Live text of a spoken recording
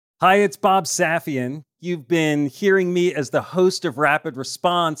Hi, it's Bob Safian. You've been hearing me as the host of Rapid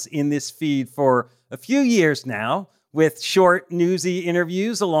Response in this feed for a few years now, with short, newsy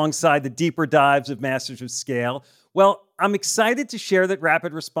interviews alongside the deeper dives of Masters of Scale. Well, I'm excited to share that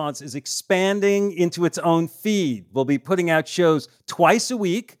Rapid Response is expanding into its own feed. We'll be putting out shows twice a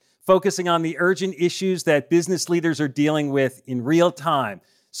week, focusing on the urgent issues that business leaders are dealing with in real time.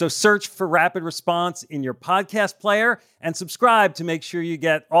 So search for Rapid Response in your podcast player and subscribe to make sure you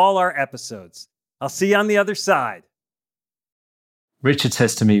get all our episodes. I'll see you on the other side. Richard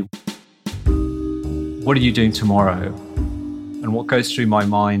says to me, "What are you doing tomorrow?" And what goes through my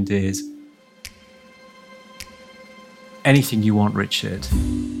mind is, anything you want, Richard.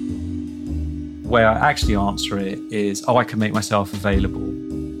 Where I actually answer it is, I can make myself available.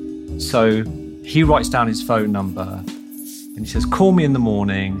 So he writes down his phone number and he says, call me in the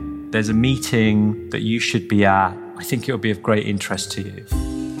morning. There's a meeting that you should be at. I think it'll be of great interest to you.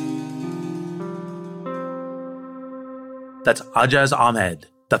 That's Ajaz Ahmed,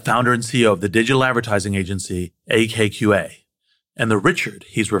 the founder and CEO of the digital advertising agency AKQA. And the Richard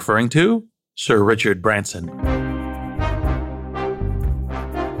he's referring to, Sir Richard Branson.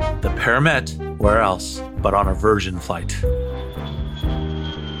 The pair met, where else but on a Virgin flight.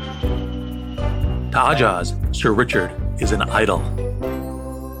 To Ajaz, Sir Richard is an idol.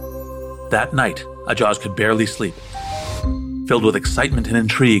 That night, Ajaz could barely sleep, filled with excitement and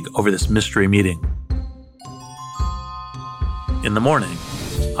intrigue over this mystery meeting. In the morning,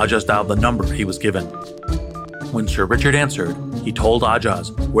 Ajaz dialed the number he was given. When Sir Richard answered, he told Ajaz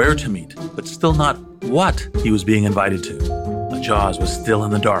where to meet, but still not what he was being invited to. Ajaz was still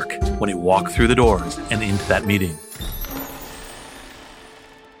in the dark when he walked through the doors and into that meeting.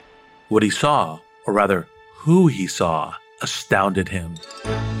 What he saw, or rather, who he saw, astounded him.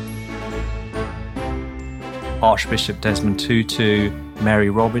 Archbishop Desmond Tutu,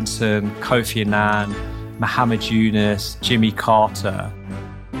 Mary Robinson, Kofi Annan, Muhammad Yunus, Jimmy Carter.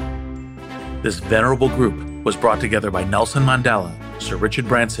 This venerable group was brought together by Nelson Mandela, Sir Richard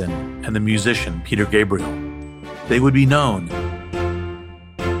Branson, and the musician Peter Gabriel. They would be known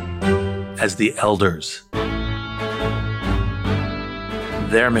as the Elders.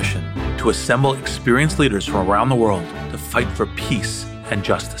 Their mission: to assemble experienced leaders from around the world to fight for peace and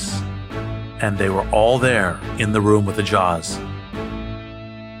justice. And they were all there in the room with Ajaz.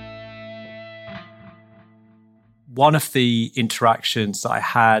 One of the interactions that I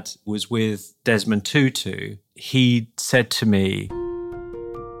had was with Desmond Tutu. He said to me,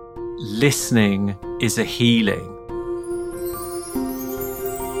 listening is a healing.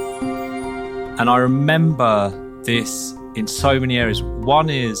 And I remember this in so many areas. One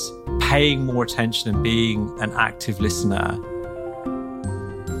is paying more attention and being an active listener.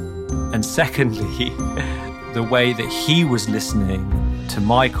 And secondly, the way that he was listening to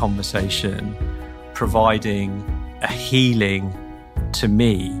my conversation, providing a healing to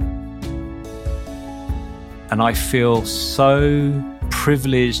me. And I feel so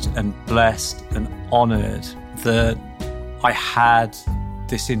privileged and blessed and honored that I had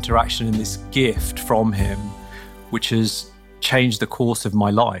this interaction and this gift from him, which has changed the course of my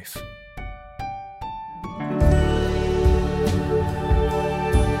life.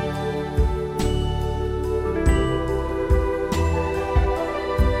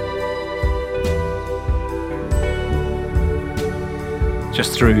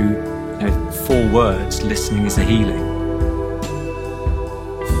 Just through 4 words, listening is a healing.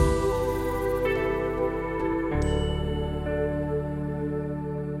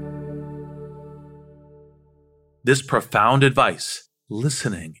 This profound advice,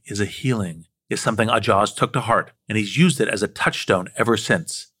 listening is a healing, is something Ajaz took to heart, and he's used it as a touchstone ever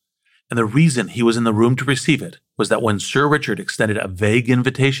since. And the reason he was in the room to receive it was that when Sir Richard extended a vague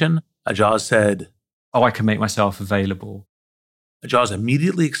invitation, Ajaz said, I can make myself available. Ajaz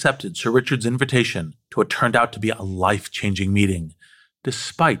immediately accepted Sir Richard's invitation to what turned out to be a life-changing meeting,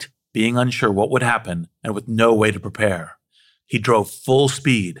 despite being unsure what would happen and with no way to prepare. He drove full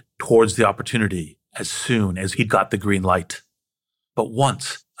speed towards the opportunity as soon as he'd got the green light. But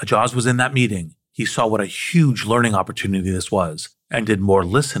once Ajaz was in that meeting, he saw what a huge learning opportunity this was and did more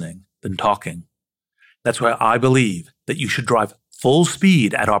listening than talking. That's why I believe that you should drive full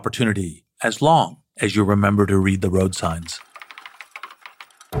speed at opportunity as long as you remember to read the road signs.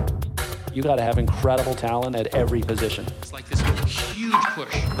 You got to have incredible talent at every position. It's like this huge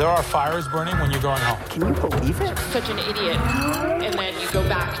push. There are fires burning when you're going home. Can you believe it? Such an idiot. And then you go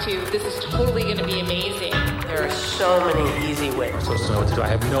back to, this is totally going to be amazing. There are so many easy ways. I'm supposed to know what to do. I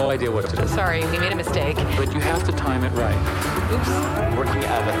have no idea what to do. Sorry, we made a mistake. But you have to time it right. Oops. Working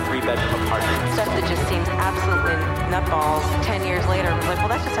out of a 3-bedroom apartment. Stuff that just seems absolutely nutballs. 10 years later, I was like, well,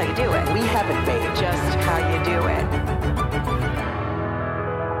 that's just how you do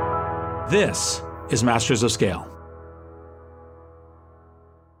This is Masters of Scale.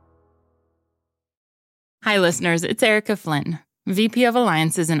 Hi, listeners. It's Erica Flynn, VP of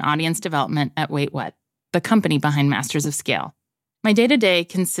Alliances and Audience Development at Wait What, the company behind Masters of Scale. My day-to-day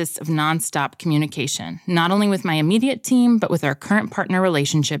consists of nonstop communication, not only with my immediate team, but with our current partner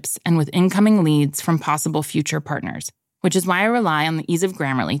relationships and with incoming leads from possible future partners, which is why I rely on the ease of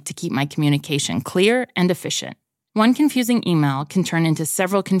Grammarly to keep my communication clear and efficient. One confusing email can turn into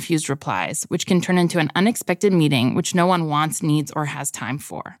several confused replies, which can turn into an unexpected meeting which no one wants, needs, or has time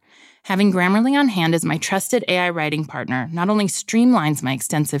for. Having Grammarly on hand as my trusted AI writing partner not only streamlines my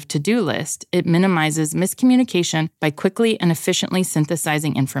extensive to-do list, it minimizes miscommunication by quickly and efficiently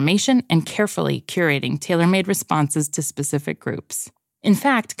synthesizing information and carefully curating tailor-made responses to specific groups. In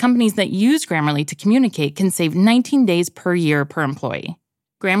fact, companies that use Grammarly to communicate can save 19 days per year per employee.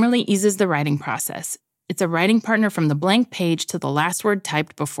 Grammarly eases the writing process. It's a writing partner from the blank page to the last word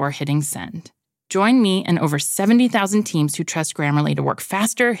typed before hitting send. Join me and over 70,000 teams who trust Grammarly to work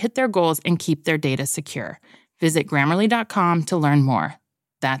faster, hit their goals, and keep their data secure. Visit Grammarly.com to learn more.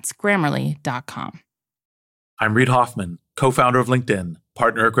 That's Grammarly.com. I'm Reid Hoffman, co-founder of LinkedIn,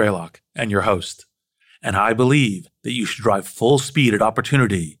 partner at Greylock, and your host. And I believe that you should drive full speed at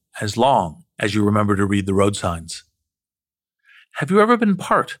opportunity as long as you remember to read the road signs. Have you ever been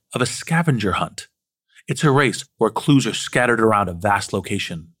part of a scavenger hunt? It's a race where clues are scattered around a vast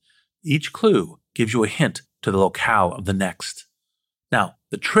location. Each clue gives you a hint to the locale of the next. Now,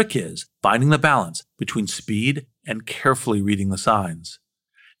 the trick is finding the balance between speed and carefully reading the signs.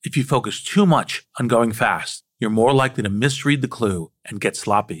 If you focus too much on going fast, you're more likely to misread the clue and get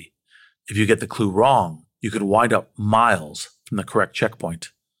sloppy. If you get the clue wrong, you could wind up miles from the correct checkpoint.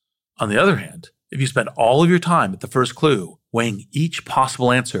 On the other hand, if you spend all of your time at the first clue, weighing each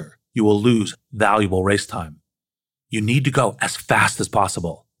possible answer, you will lose valuable race time. You need to go as fast as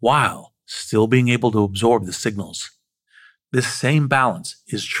possible, while still being able to absorb the signals. This same balance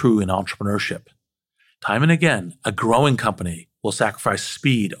is true in entrepreneurship. Time and again, a growing company will sacrifice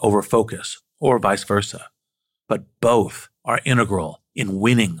speed over focus, or vice versa. But both are integral in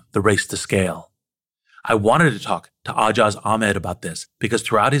winning the race to scale. I wanted to talk to Ajaz Ahmed about this because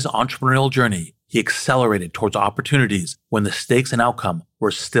throughout his entrepreneurial journey, he accelerated towards opportunities when the stakes and outcome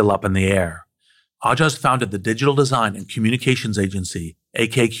were still up in the air. Ajaz founded the digital design and communications agency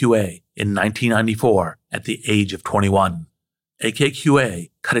AKQA in 1994 at the age of 21.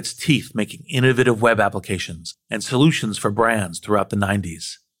 AKQA cut its teeth making innovative web applications and solutions for brands throughout the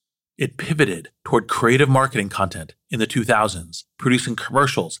 90s. It pivoted toward creative marketing content in the 2000s, producing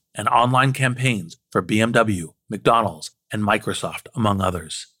commercials and online campaigns for BMW, McDonald's, and Microsoft, among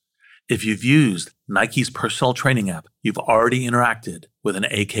others. If you've used Nike's personal training app, you've already interacted with an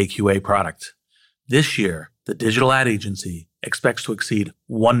AKQA product. This year, the digital ad agency expects to exceed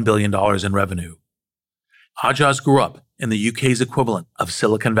 $1 billion in revenue. Ajaz grew up in the UK's equivalent of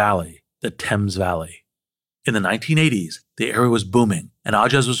Silicon Valley, the Thames Valley. In the 1980s, the area was booming, and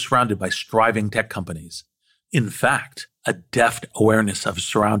Ajaz was surrounded by striving tech companies. In fact, a deft awareness of his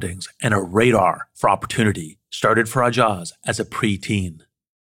surroundings and a radar for opportunity started for Ajaz as a preteen.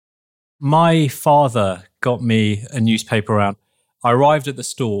 My father got me a newspaper round. I arrived at the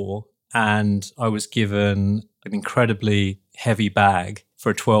store and I was given an incredibly heavy bag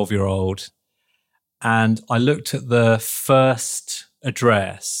for a 12-year-old. And I looked at the first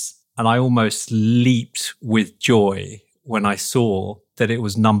address and I almost leaped with joy when I saw that it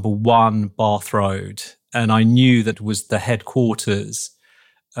was number 1 Bath Road. And I knew that was the headquarters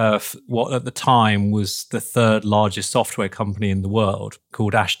of what at the time was the 3rd largest software company in the world,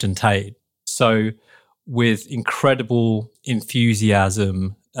 called Ashton Tate. So with incredible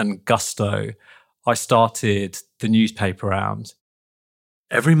enthusiasm and gusto, I started the newspaper round.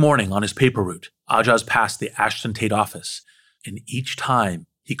 Every morning on his paper route, Ajaz passed the Ashton Tate office, and each time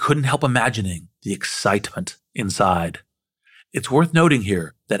he couldn't help imagining the excitement inside. It's worth noting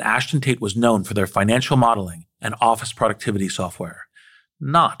here that Ashton Tate was known for their financial modeling and office productivity software,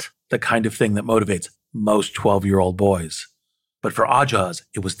 not the kind of thing that motivates most 12-year-old boys. But for Ajaz,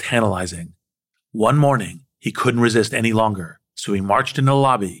 it was tantalizing. One morning, he couldn't resist any longer, so he marched into the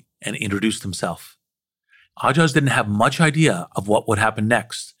lobby and introduced himself. Ajaz didn't have much idea of what would happen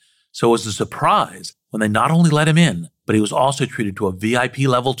next, so it was a surprise when they not only let him in, but he was also treated to a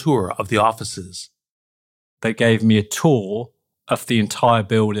VIP-level tour of the offices. They gave me a tour of the entire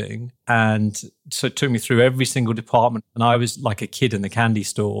building, and so it took me through every single department, and I was like a kid in the candy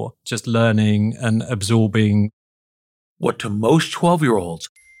store, just learning and absorbing. What to most 12-year-olds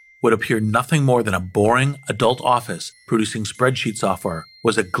would appear nothing more than a boring adult office producing spreadsheet software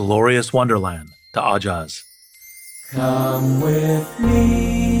was a glorious wonderland to Ajaz. Come with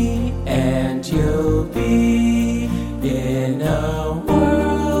me and you'll be in a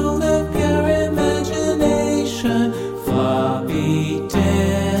world of pure imagination. Floppy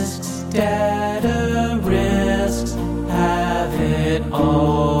disks, data risks, have it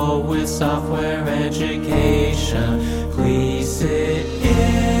all with software education. Please sit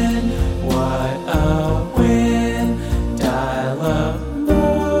in, what a win. Dial-up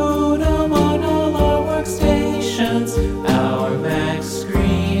modem on all our workstations. Our Mac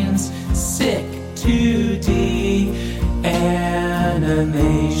screens, sick 2D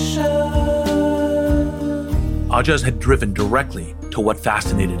animation. Ajaz had driven directly to what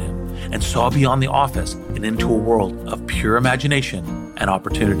fascinated him and saw beyond the office and into a world of pure imagination and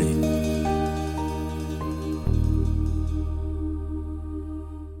opportunity.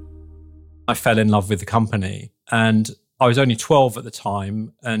 I fell in love with the company, and I was only 12 at the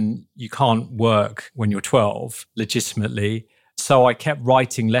time, and you can't work when you're 12 legitimately. So I kept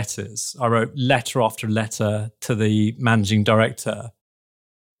writing letters. I wrote letter after letter to the managing director.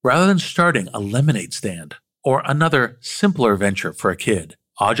 Rather than starting a lemonade stand or another simpler venture for a kid,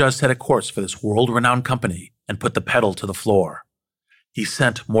 Ajaz set a course for this world-renowned company and put the pedal to the floor. He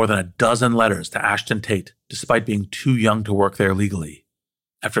sent more than a dozen letters to Ashton Tate, despite being too young to work there legally.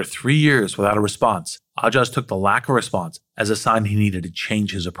 After 3 years without a response, Ajaz took the lack of response as a sign he needed to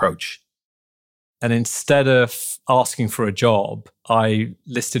change his approach. And instead of asking for a job, I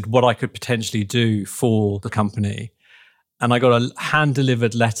listed what I could potentially do for the company. And I got a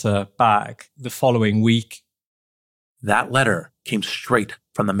hand-delivered letter back the following week. That letter came straight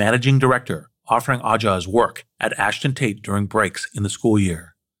from the managing director offering Ajaz work at Ashton Tate during breaks in the school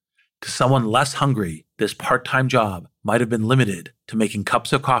year. To someone less hungry, this part-time job might have been limited to making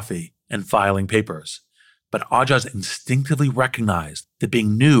cups of coffee and filing papers. But Ajaz instinctively recognized that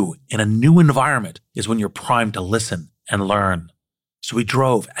being new in a new environment is when you're primed to listen and learn. So he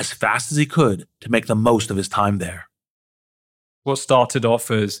drove as fast as he could to make the most of his time there. What started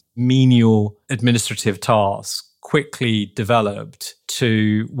off as menial administrative tasks quickly developed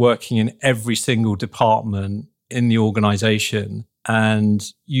to working in every single department in the organization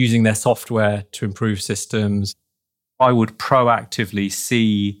and using their software to improve systems. I would proactively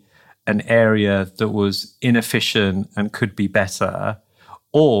see an area that was inefficient and could be better,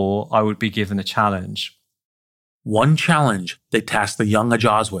 or I would be given a challenge. One challenge they tasked the young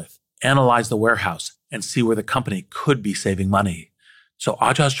Ajaz with: analyze the warehouse and see where the company could be saving money. So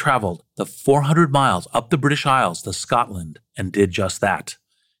Ajaz traveled the 400 miles up the British Isles to Scotland and did just that.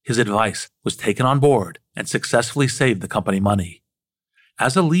 His advice was taken on board and successfully saved the company money.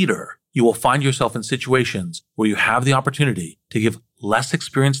 As a leader, you will find yourself in situations where you have the opportunity to give less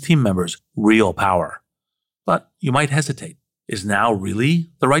experienced team members real power. But you might hesitate. Is now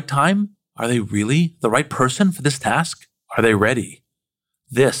really the right time? Are they really the right person for this task? Are they ready?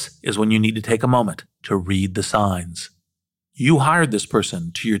 This is when you need to take a moment to read the signs. You hired this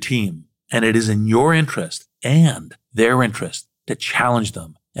person to your team, and it is in your interest and their interest to challenge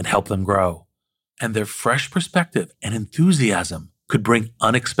them and help them grow. And their fresh perspective and enthusiasm could bring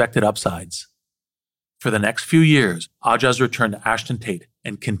unexpected upsides. For the next few years, Ajaz returned to Ashton Tate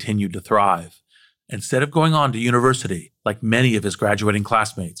and continued to thrive. Instead of going on to university, like many of his graduating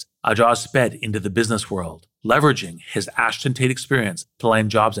classmates, Ajaz sped into the business world, leveraging his Ashton Tate experience to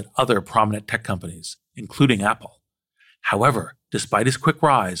land jobs at other prominent tech companies, including Apple. However, despite his quick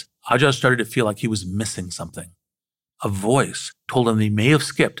rise, Ajaz started to feel like he was missing something. A voice told him he may have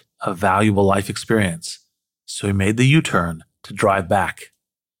skipped a valuable life experience, so he made the U-turn to drive back.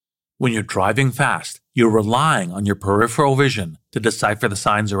 When you're driving fast, you're relying on your peripheral vision to decipher the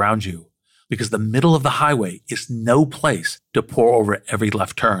signs around you, because the middle of the highway is no place to pour over every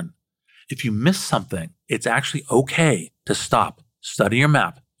left turn. If you miss something, it's actually okay to stop, study your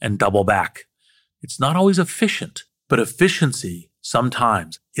map, and double back. It's not always efficient, but efficiency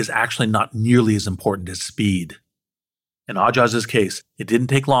sometimes is actually not nearly as important as speed. In Ajaz's case, it didn't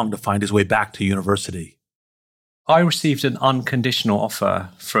take long to find his way back to university. I received an unconditional offer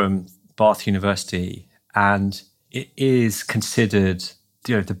from Bath University, and it is considered,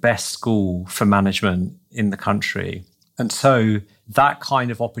 the best school for management in the country. And so that kind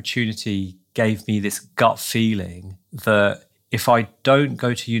of opportunity gave me this gut feeling that if I don't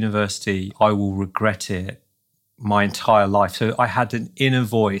go to university, I will regret it my entire life. So I had an inner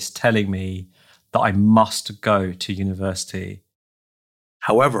voice telling me that I must go to university.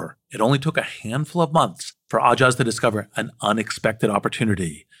 However, it only took a handful of months for Ajaz to discover an unexpected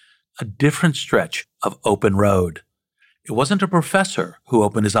opportunity, a different stretch of open road. It wasn't a professor who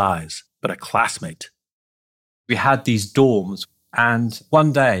opened his eyes, but a classmate. We had these dorms, and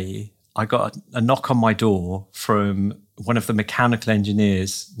one day I got a knock on my door from one of the mechanical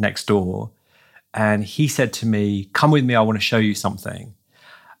engineers next door, And he said to me, come with me, I want to show you something.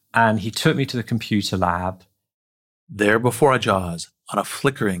 And he took me to the computer lab. There before Ajaz, on a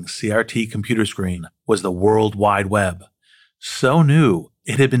flickering CRT computer screen, was the World Wide Web. So new,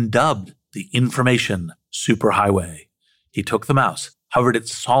 it had been dubbed the Information Superhighway. He took the mouse, hovered it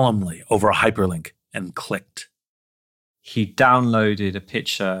solemnly over a hyperlink, and clicked. He downloaded a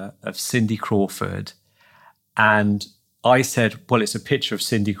picture of Cindy Crawford, and I said, well, it's a picture of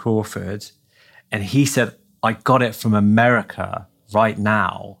Cindy Crawford. And he said, I got it from America right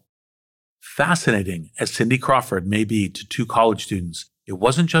now. Fascinating as Cindy Crawford may be to two college students, it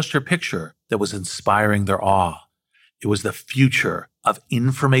wasn't just her picture that was inspiring their awe. It was the future of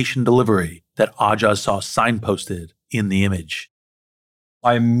information delivery that Ajaz saw signposted in the image.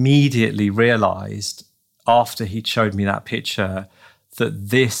 I immediately realized after he showed me that picture that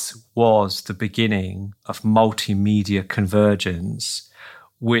this was the beginning of multimedia convergence,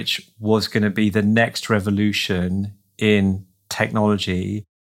 which was going to be the next revolution in technology.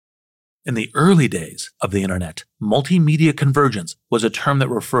 In the early days of the internet, multimedia convergence was a term that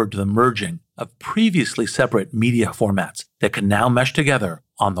referred to the merging of previously separate media formats that could now mesh together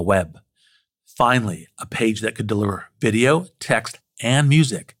on the web. Finally, a page that could deliver video, text, and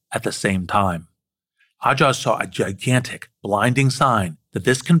music at the same time. Ajaz saw a gigantic, blinding sign that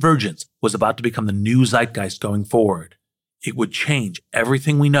this convergence was about to become the new zeitgeist going forward. It would change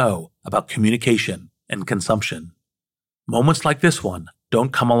everything we know about communication and consumption. Moments like this one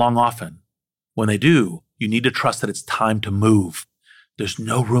don't come along often. When they do, you need to trust that it's time to move. There's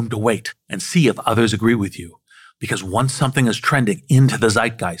no room to wait and see if others agree with you, because once something is trending into the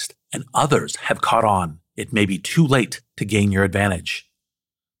zeitgeist and others have caught on, it may be too late to gain your advantage.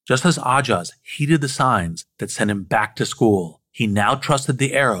 Just as Ajaz heeded the signs that sent him back to school, he now trusted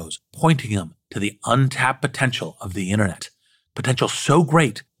the arrows pointing him to the untapped potential of the internet. Potential so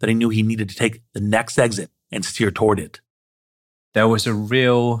great that he knew he needed to take the next exit and steer toward it. There was a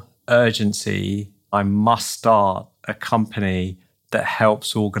real urgency. I must start a company that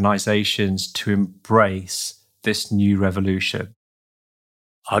helps organizations to embrace this new revolution.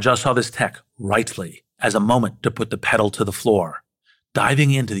 Ajaz saw this tech rightly as a moment to put the pedal to the floor.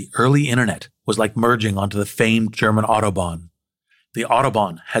 Diving into the early internet was like merging onto the famed German Autobahn. The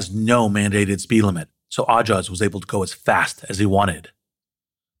Autobahn has no mandated speed limit, so Ajaz was able to go as fast as he wanted.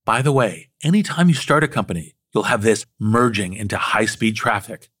 By the way, anytime you start a company, you'll have this merging into high-speed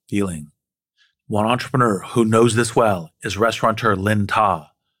traffic feeling. One entrepreneur who knows this well is restaurateur Lynn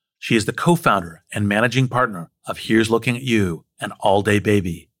Ta. She is the co-founder and managing partner of Here's Looking at You and All Day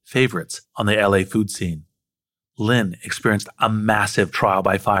Baby, favorites on the LA food scene. Lynn experienced a massive trial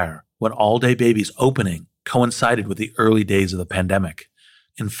by fire when All Day Baby's opening coincided with the early days of the pandemic.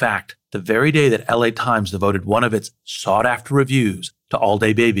 In fact, the very day that LA Times devoted one of its sought-after reviews to All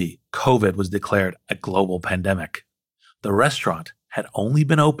Day Baby, COVID was declared a global pandemic. The restaurant had only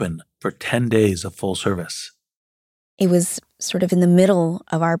been open for 10 days of full service. It was sort of in the middle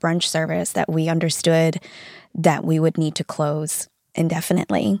of our brunch service that we understood that we would need to close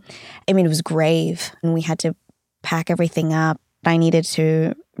indefinitely. I mean, it was grave, and we had to pack everything up. I needed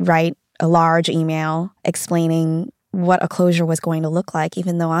to write a large email explaining what a closure was going to look like,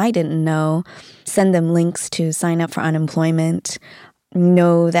 even though I didn't know, send them links to sign up for unemployment,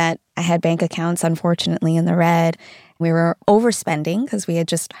 know that I had bank accounts, unfortunately, in the red. We were overspending because we had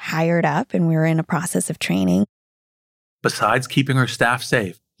just hired up and we were in a process of training. Besides keeping her staff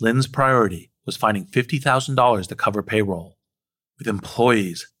safe, Lynn's priority was finding $50,000 to cover payroll. With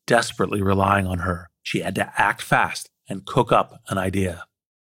employees desperately relying on her, she had to act fast and cook up an idea.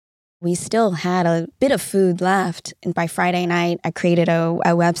 We still had a bit of food left, and by Friday night, I created a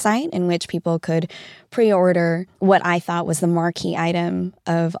website in which people could pre-order what I thought was the marquee item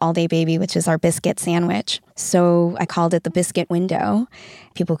of All Day Baby, which is our biscuit sandwich. So I called it the biscuit window.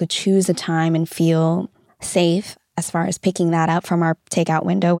 People could choose a time and feel safe as far as picking that up from our takeout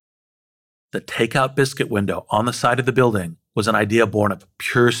window. The takeout biscuit window on the side of the building was an idea born of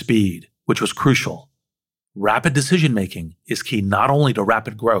pure speed, which was crucial. Rapid decision-making is key not only to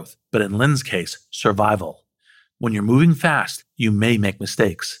rapid growth, but in Lynn's case, survival. When you're moving fast, you may make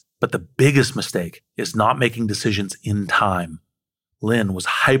mistakes, but the biggest mistake is not making decisions in time. Lynn was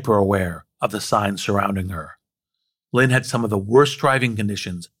hyper-aware of the signs surrounding her. Lynn had some of the worst driving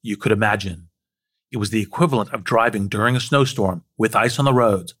conditions you could imagine. It was the equivalent of driving during a snowstorm with ice on the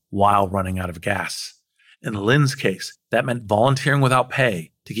roads while running out of gas. In Lynn's case, that meant volunteering without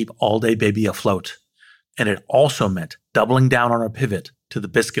pay to keep All Day Baby afloat. And it also meant doubling down on our pivot to the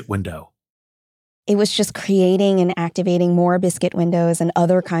biscuit window. it was just creating and activating more biscuit windows and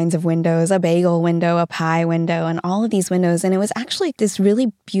other kinds of windows, a bagel window, a pie window, and all of these windows. And it was actually this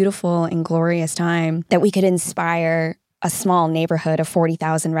really beautiful and glorious time that we could inspire a small neighborhood of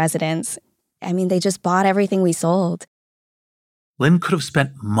 40,000 residents. I mean, they just bought everything we sold. Lynn could have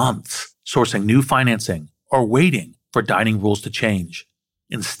spent months sourcing new financing or waiting for dining rules to change.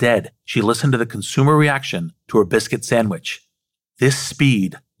 Instead, she listened to the consumer reaction to her biscuit sandwich. This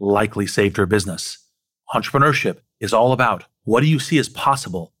speed likely saved her business. Entrepreneurship is all about what do you see as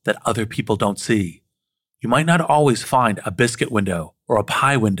possible that other people don't see. You might not always find a biscuit window or a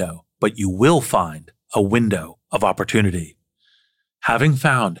pie window, but you will find a window of opportunity. Having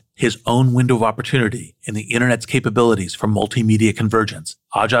found his own window of opportunity in the internet's capabilities for multimedia convergence,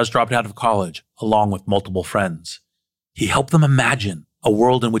 Ajaz dropped out of college along with multiple friends. He helped them imagine a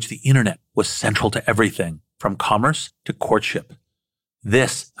world in which the internet was central to everything, from commerce to courtship.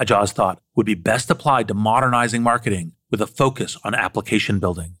 This, Ajaz thought, would be best applied to modernizing marketing with a focus on application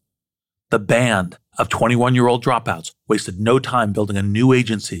building. The band of 21-year-old dropouts wasted no time building a new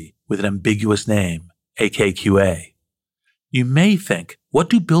agency with an ambiguous name, AKQA. You may think, what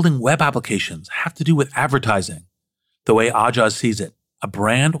do building web applications have to do with advertising? The way Ajaz sees it, a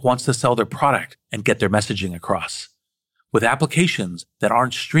brand wants to sell their product and get their messaging across. With applications that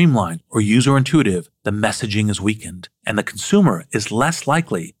aren't streamlined or user-intuitive, the messaging is weakened, and the consumer is less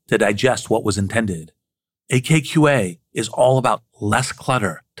likely to digest what was intended. AKQA is all about less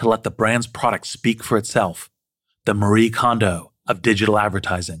clutter to let the brand's product speak for itself. The Marie Kondo of digital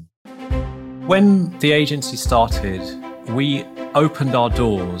advertising. When the agency started, we opened our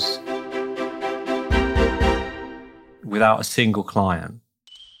doors without a single client.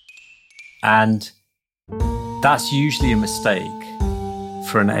 And that's usually a mistake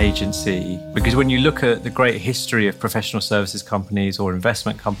for an agency, because when you look at the great history of professional services companies or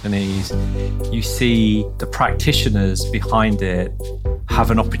investment companies, you see the practitioners behind it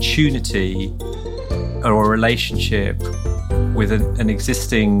have an opportunity or a relationship with an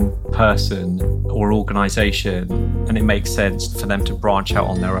existing person or organization, and it makes sense for them to branch out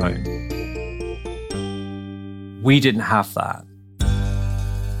on their own. We didn't have that.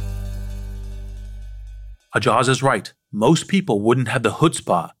 Ajaz is right. Most people wouldn't have the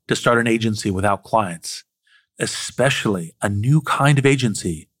chutzpah to start an agency without clients, especially a new kind of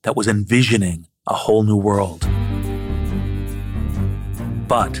agency that was envisioning a whole new world.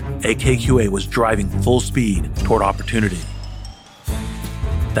 But AKQA was driving full speed toward opportunity.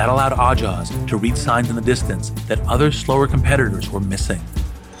 That allowed Ajaz to read signs in the distance that other slower competitors were missing.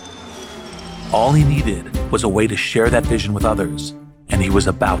 All he needed was a way to share that vision with others, and he was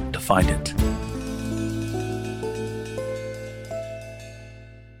about to find it.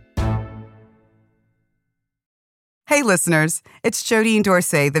 Hey listeners, it's Jodine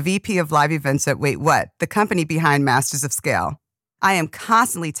Dorsey, the VP of Live Events at Wait What, the company behind Masters of Scale. I am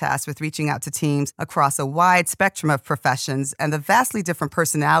constantly tasked with reaching out to teams across a wide spectrum of professions and the vastly different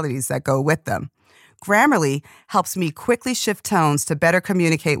personalities that go with them. Grammarly helps me quickly shift tones to better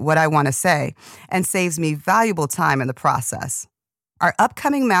communicate what I want to say and saves me valuable time in the process. Our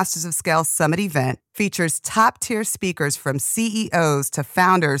upcoming Masters of Scale Summit event features top-tier speakers from CEOs to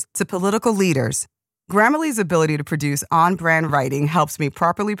founders to political leaders. Grammarly's ability to produce on-brand writing helps me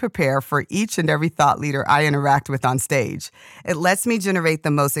properly prepare for each and every thought leader I interact with on stage. It lets me generate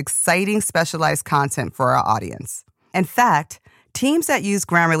the most exciting specialized content for our audience. In fact, teams that use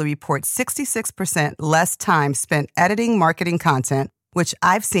Grammarly report 66% less time spent editing marketing content, which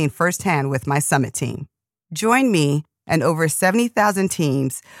I've seen firsthand with my Summit team. Join me and over 70,000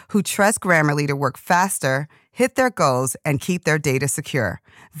 teams who trust Grammarly to work faster, hit their goals, and keep their data secure.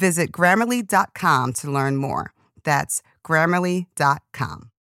 Visit Grammarly.com to learn more. That's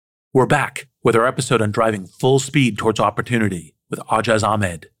Grammarly.com. We're back with our episode on driving full speed towards opportunity with Ajaz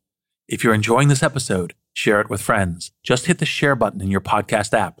Ahmed. If you're enjoying this episode, share it with friends. Just hit the share button in your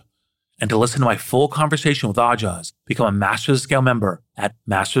podcast app. And to listen to my full conversation with Ajaz, become a Masters of Scale member at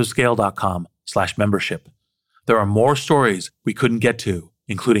mastersofscale.com/membership. There are more stories we couldn't get to,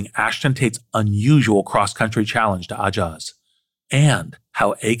 including Ashton Tate's unusual cross-country challenge to Ajaz, and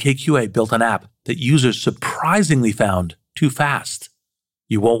how AKQA built an app that users surprisingly found too fast.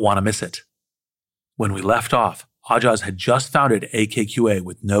 You won't want to miss it. When we left off, Ajaz had just founded AKQA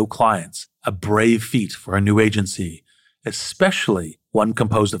with no clients, a brave feat for a new agency, especially one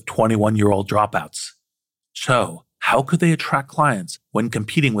composed of 21-year-old dropouts. So, how could they attract clients when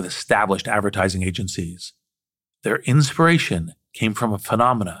competing with established advertising agencies? Their inspiration came from a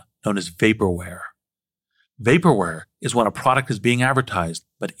phenomena known as vaporware. Vaporware is when a product is being advertised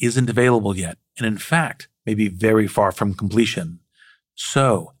but isn't available yet, and in fact, may be very far from completion.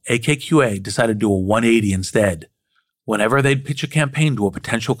 So AKQA decided to do a 180 instead. Whenever they'd pitch a campaign to a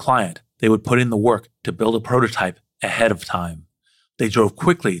potential client, they would put in the work to build a prototype ahead of time. They drove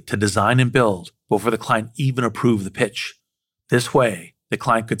quickly to design and build before the client even approved the pitch. This way, the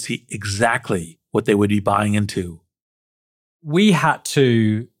client could see exactly what they would be buying into. We had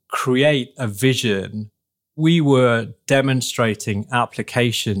to create a vision. We were demonstrating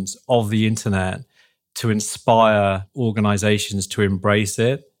applications of the internet to inspire organizations to embrace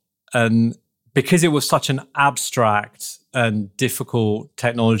it. And because it was such an abstract and difficult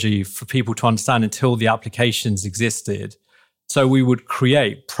technology for people to understand until the applications existed, so we would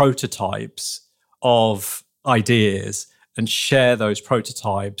create prototypes of ideas and share those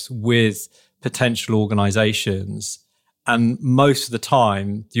prototypes with potential organizations. And most of the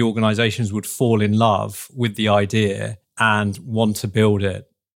time, the organizations would fall in love with the idea and want to build it.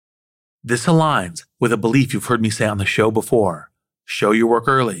 This aligns with a belief you've heard me say on the show before. Show your work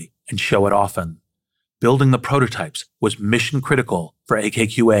early and show it often. Building the prototypes was mission critical for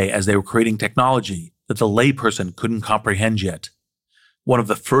AKQA as they were creating technology that the layperson couldn't comprehend yet. One of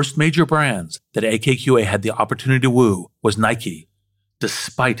the first major brands that AKQA had the opportunity to woo was Nike.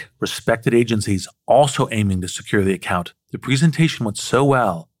 Despite respected agencies also aiming to secure the account, the presentation went so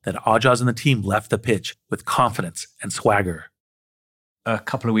well that Ajaz and the team left the pitch with confidence and swagger. A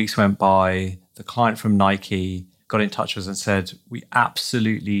couple of weeks went by, the client from Nike got in touch with us and said, we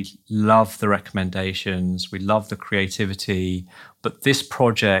absolutely love the recommendations, we love the creativity, but this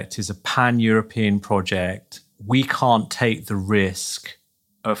project is a pan-European project. We can't take the risk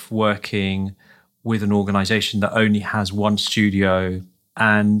of working with an organization that only has one studio.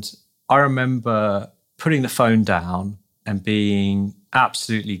 And I remember putting the phone down and being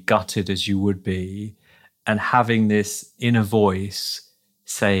absolutely gutted, as you would be, and having this inner voice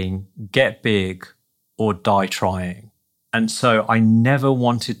saying, get big or die trying. And so I never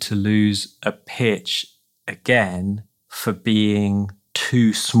wanted to lose a pitch again for being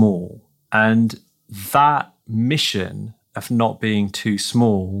too small. And that mission of not being too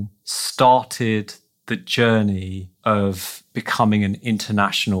small started the journey of becoming an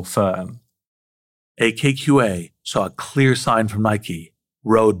international firm. AKQA saw a clear sign from Nike,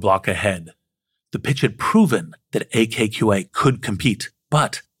 roadblock ahead. The pitch had proven that AKQA could compete,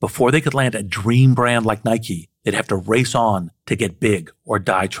 but before they could land a dream brand like Nike, they'd have to race on to get big or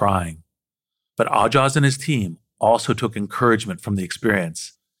die trying. But Ajaz and his team also took encouragement from the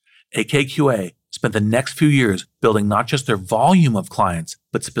experience. AKQA spent the next few years building not just their volume of clients,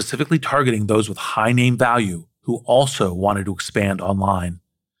 but specifically targeting those with high name value who also wanted to expand online.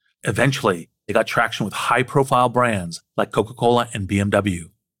 Eventually, they got traction with high-profile brands like Coca-Cola and BMW.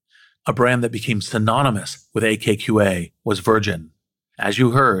 A brand that became synonymous with AKQA was Virgin. As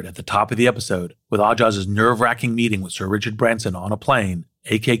you heard at the top of the episode, with Ajaz's nerve-wracking meeting with Sir Richard Branson on a plane,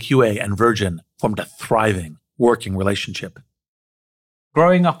 AKQA and Virgin formed a thriving working relationship.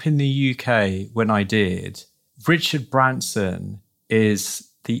 Growing up in the UK when I did, Richard Branson is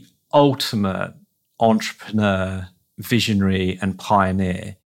the ultimate entrepreneur, visionary, and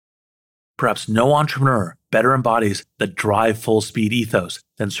pioneer. Perhaps no entrepreneur better embodies the drive full speed ethos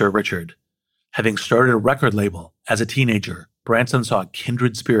than Sir Richard. Having started a record label as a teenager, Branson saw a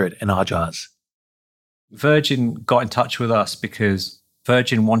kindred spirit in Ajaz. Virgin got in touch with us because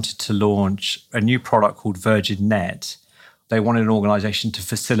Virgin wanted to launch a new product called Virgin Net. They wanted an organization to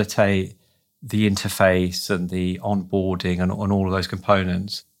facilitate the interface and the onboarding and all of those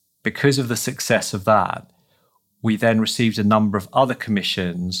components. Because of the success of that, we then received a number of other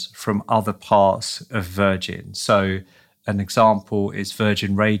commissions from other parts of Virgin. So an example is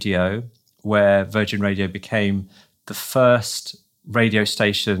Virgin Radio, where Virgin Radio became the first radio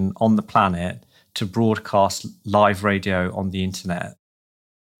station on the planet to broadcast live radio on the internet.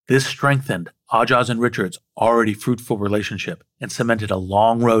 This strengthened Ajaz and Richard's already fruitful relationship and cemented a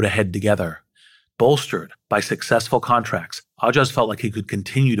long road ahead together. Bolstered by successful contracts, Ajaz felt like he could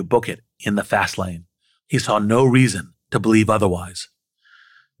continue to book it in the fast lane. He saw no reason to believe otherwise.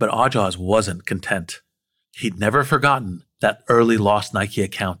 But Ajaz wasn't content. He'd never forgotten that early lost Nike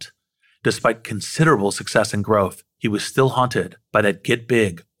account. Despite considerable success and growth, he was still haunted by that get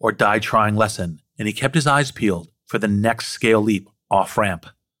big or die trying lesson, and he kept his eyes peeled for the next scale leap off-ramp.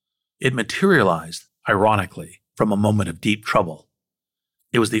 It materialized, ironically, from a moment of deep trouble.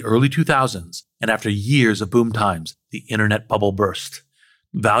 It was the early 2000s, and after years of boom times, the internet bubble burst.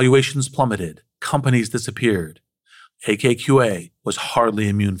 Valuations plummeted, companies disappeared. AKQA was hardly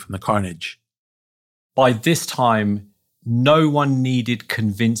immune from the carnage. By this time, no one needed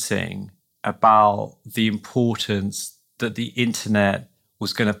convincing about the importance that the internet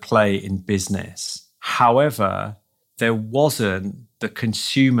was going to play in business. However, there wasn't the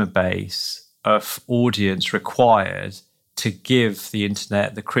consumer base of audience required to give the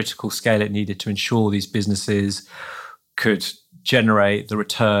internet the critical scale it needed to ensure these businesses could generate the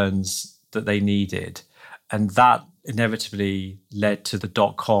returns that they needed. And that inevitably led to the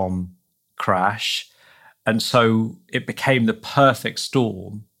dot-com crash. And so it became the perfect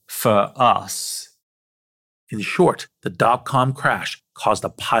storm for us. In short, the dot-com crash caused a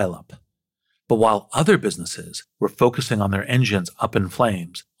pileup. But while other businesses were focusing on their engines up in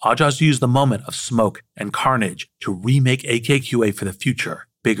flames, Ajaz used the moment of smoke and carnage to remake AKQA for the future,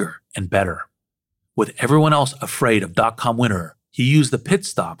 bigger and better. With everyone else afraid of dot-com winter, he used the pit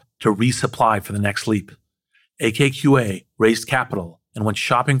stop to resupply for the next leap. AKQA raised capital and went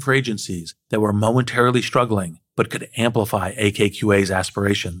shopping for agencies that were momentarily struggling but could amplify AKQA's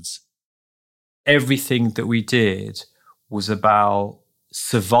aspirations. Everything that we did was about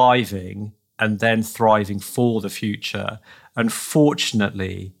surviving and then thriving for the future. And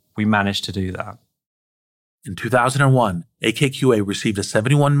fortunately, we managed to do that. In 2001, AKQA received a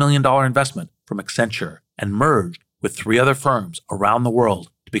 $71 million investment from Accenture and merged with 3 other firms around the world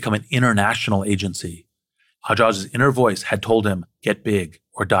to become an international agency. Ajaz's inner voice had told him, get big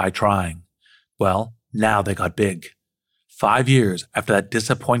or die trying. Well, now they got big. 5 years after that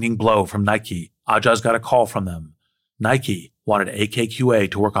disappointing blow from Nike, Ajaz got a call from them. Nike wanted AKQA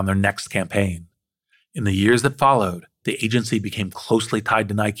to work on their next campaign. In the years that followed, the agency became closely tied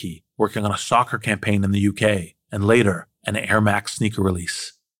to Nike, working on a soccer campaign in the UK and later an Air Max sneaker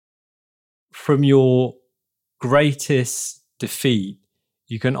release. From your greatest defeat,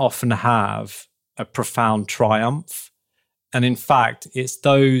 you can often have a profound triumph. And in fact, it's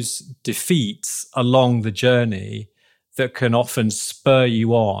those defeats along the journey that can often spur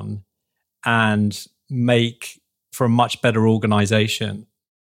you on and make for a much better organization.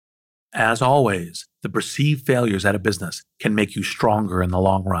 As always, the perceived failures at a business can make you stronger in the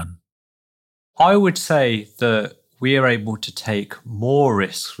long run. I would say that we are able to take more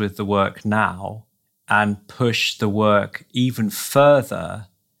risks with the work now and push the work even further,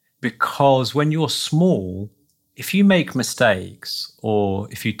 because when you're small, if you make mistakes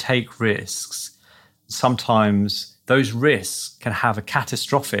or if you take risks, sometimes those risks can have a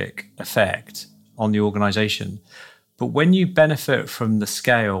catastrophic effect on the organization. But when you benefit from the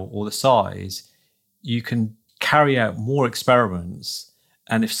scale or the size, you can carry out more experiments.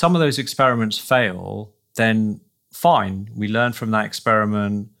 And if some of those experiments fail, then fine, we learn from that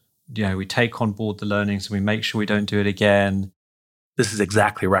experiment. We take on board the learnings and we make sure we don't do it again. This is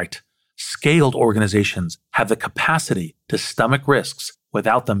exactly right. Scaled organizations have the capacity to stomach risks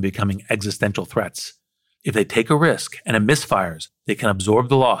without them becoming existential threats. If they take a risk and it misfires, they can absorb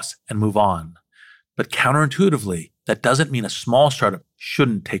the loss and move on. But counterintuitively, that doesn't mean a small startup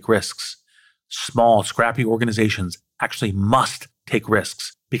shouldn't take risks. Small, scrappy organizations actually must take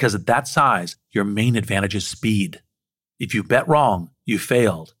risks because at that size, your main advantage is speed. If you bet wrong, you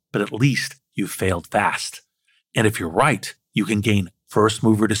failed, but at least you failed fast. And if you're right, you can gain first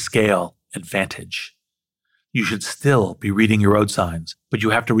mover to scale advantage. You should still be reading your road signs, but you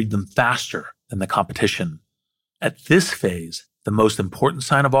have to read them faster than the competition. At this phase, the most important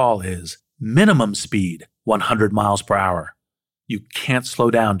sign of all is minimum speed, 100 miles per hour. You can't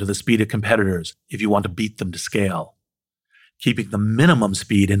slow down to the speed of competitors if you want to beat them to scale. Keeping the minimum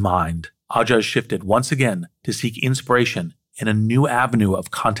speed in mind, Ajaz shifted once again to seek inspiration in a new avenue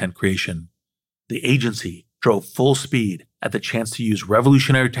of content creation. The agency drove full speed at the chance to use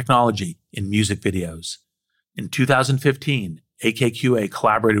revolutionary technology in music videos. In 2015, AKQA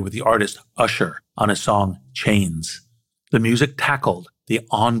collaborated with the artist Usher on his song Chains. The music tackled the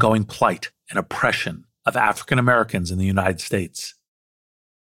ongoing plight and oppression of African Americans in the United States.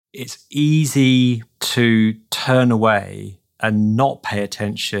 It's easy to turn away and not pay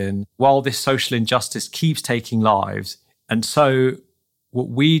attention while this social injustice keeps taking lives. And so what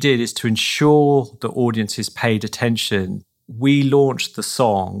we did is to ensure the audiences paid attention. We launched the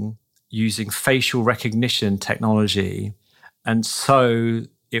song using facial recognition technology. And so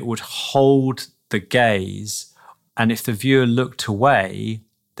it would hold the gaze. And if the viewer looked away,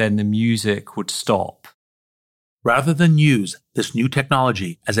 then the music would stop. Rather than use this new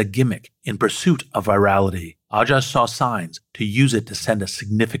technology as a gimmick in pursuit of virality, Ajaz saw signs to use it to send a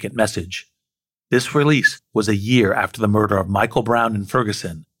significant message. This release was a year after the murder of Michael Brown in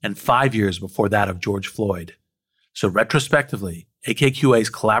Ferguson and 5 years before that of George Floyd. So retrospectively, AKQA's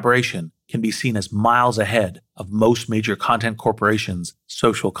collaboration can be seen as miles ahead of most major content corporations'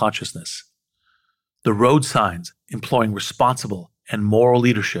 social consciousness. The road signs employing responsible and moral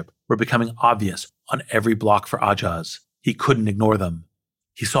leadership were becoming obvious on every block for Ajaz. He couldn't ignore them.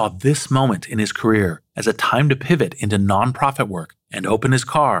 He saw this moment in his career as a time to pivot into nonprofit work and open his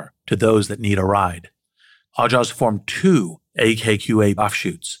car to those that need a ride. Ajaz formed 2 AKQA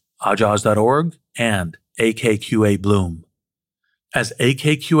offshoots, Ajaz.org and AKQA Bloom. As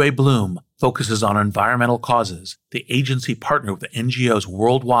AKQA Bloom focuses on environmental causes, the agency partnered with NGOs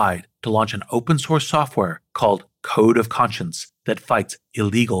worldwide to launch an open source software called Code of Conscience that fights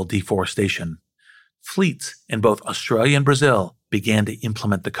illegal deforestation. Fleets in both Australia and Brazil began to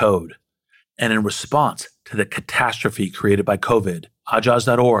implement the code. And in response to the catastrophe created by COVID,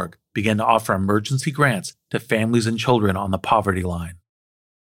 Ajaz.org began to offer emergency grants to families and children on the poverty line.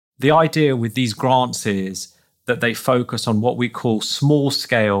 The idea with these grants is that they focus on what we call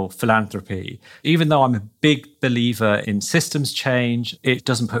small-scale philanthropy. Even though I'm a big believer in systems change, it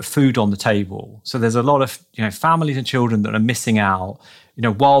doesn't put food on the table. So there's a lot of families and children that are missing out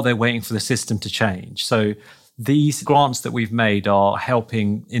while they're waiting for the system to change. So these grants that we've made are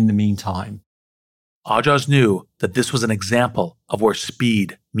helping in the meantime. Ajaz knew that this was an example of where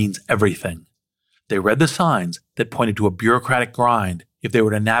speed means everything. They read the signs that pointed to a bureaucratic grind if they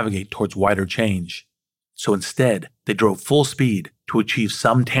were to navigate towards wider change. So instead, they drove full speed to achieve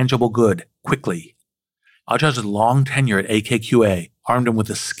some tangible good quickly. Ajaz's long tenure at AKQA armed him with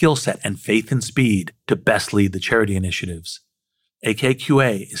the skill set and faith in speed to best lead the charity initiatives.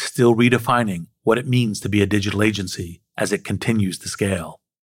 AKQA is still redefining what it means to be a digital agency as it continues to scale.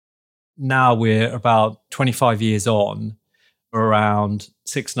 Now we're about 25 years on, around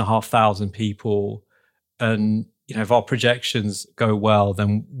 6,500 people. And if our projections go well,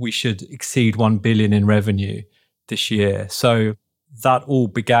 then we should exceed 1 billion in revenue this year. So that all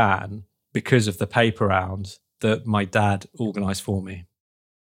began because of the paper round that my dad organized for me.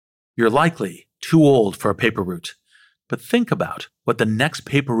 You're likely too old for a paper route, but think about what the next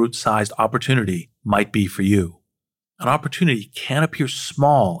paper route-sized opportunity might be for you. An opportunity can appear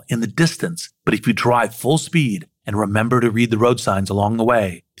small in the distance, but if you drive full speed and remember to read the road signs along the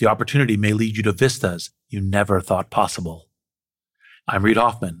way, the opportunity may lead you to vistas you never thought possible. I'm Reid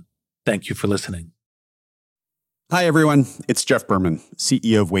Hoffman. Thank you for listening. Hi, everyone. It's Jeff Berman,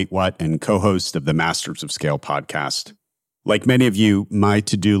 CEO of Wait What and co-host of the Masters of Scale podcast. Like many of you, my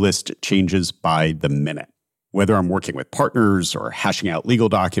to-do list changes by the minute. Whether I'm working with partners or hashing out legal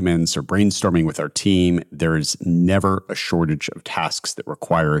documents or brainstorming with our team, there is never a shortage of tasks that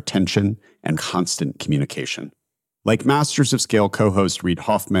require attention and constant communication. Like Masters of Scale co-host Reid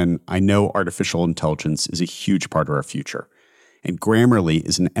Hoffman, I know artificial intelligence is a huge part of our future, and Grammarly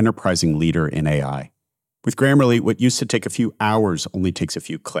is an enterprising leader in AI. With Grammarly, what used to take a few hours only takes a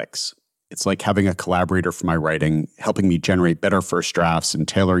few clicks. It's like having a collaborator for my writing, helping me generate better first drafts and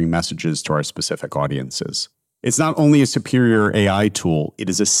tailoring messages to our specific audiences. It's not only a superior AI tool, it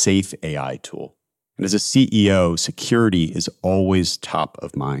is a safe AI tool. And as a CEO, security is always top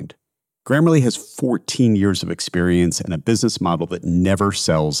of mind. Grammarly has 14 years of experience and a business model that never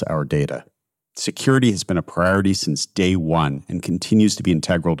sells our data. Security has been a priority since day one and continues to be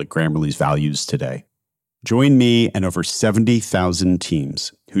integral to Grammarly's values today. Join me and over 70,000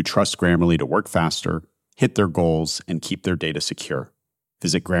 teams who trust Grammarly to work faster, hit their goals, and keep their data secure.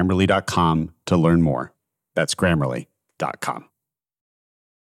 Visit Grammarly.com to learn more. That's Grammarly.com.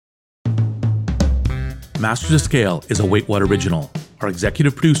 Masters of Scale is a Wait What original. Our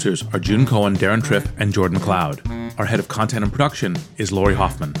executive producers are June Cohen, Darren Triff, and Jordan McLeod. Our head of content and production is Lori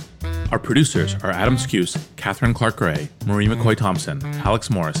Hoffman. Our producers are Adam Skuse, Catherine Clark-Gray, Marie McCoy-Thompson, Alex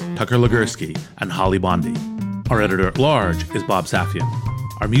Morris, Tucker Legursky, and Holly Bondi. Our editor-at-large is Bob Safian.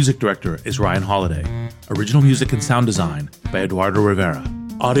 Our music director is Ryan Holiday. Original music and sound design by Eduardo Rivera.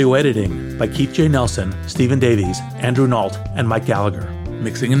 Audio editing by Keith J. Nelson, Stephen Davies, Andrew Nault, and Mike Gallagher.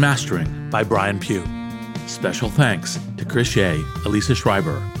 Mixing and mastering by Brian Pugh. Special thanks to Chris Shea, Elisa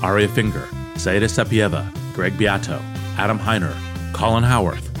Schreiber, Aria Finger, Saida Sapieva, Greg Beato, Adam Heiner, Colin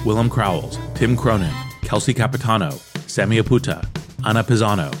Howarth, Willem Crowells, Tim Cronin, Kelsey Capitano, Sammy Aputa, Ana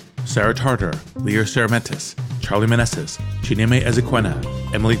Pisano, Sarah Tartar, Lear Ceramentis, Charlie Meneses, Chineme Ezequena,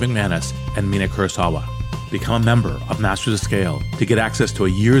 Emily McManus, and Mina Kurosawa. Become a member of Masters of Scale to get access to a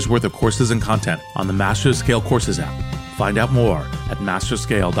year's worth of courses and content on the Masters of Scale Courses app. Find out more at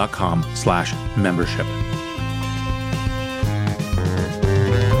masterscale.com/membership.